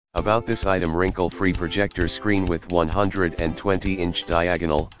About this item: wrinkle-free projector screen with 120-inch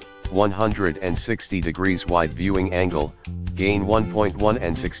diagonal, 160 degrees wide viewing angle, gain 1.1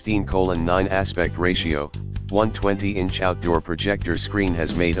 and 16:9 aspect ratio. 120-inch outdoor projector screen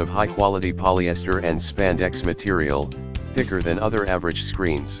has made of high-quality polyester and spandex material, thicker than other average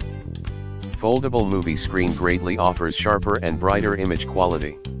screens. Foldable movie screen greatly offers sharper and brighter image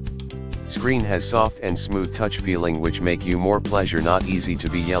quality. Screen has soft and smooth touch feeling which make you more pleasure, not easy to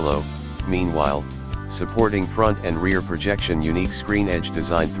be yellow. Meanwhile, supporting front and rear projection, unique screen edge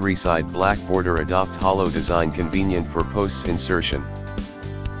design, 3-side black border, adopt hollow design, convenient for posts insertion.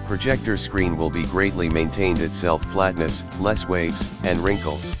 Projector screen will be greatly maintained itself, flatness, less waves and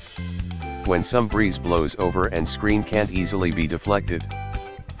wrinkles. When some breeze blows over and screen can't easily be deflected.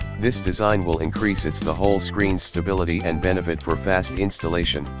 This design will increase the whole screen's stability and benefit for fast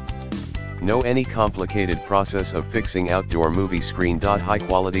installation. No any complicated process of fixing outdoor movie screen. High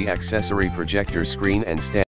quality accessory projector screen and stand.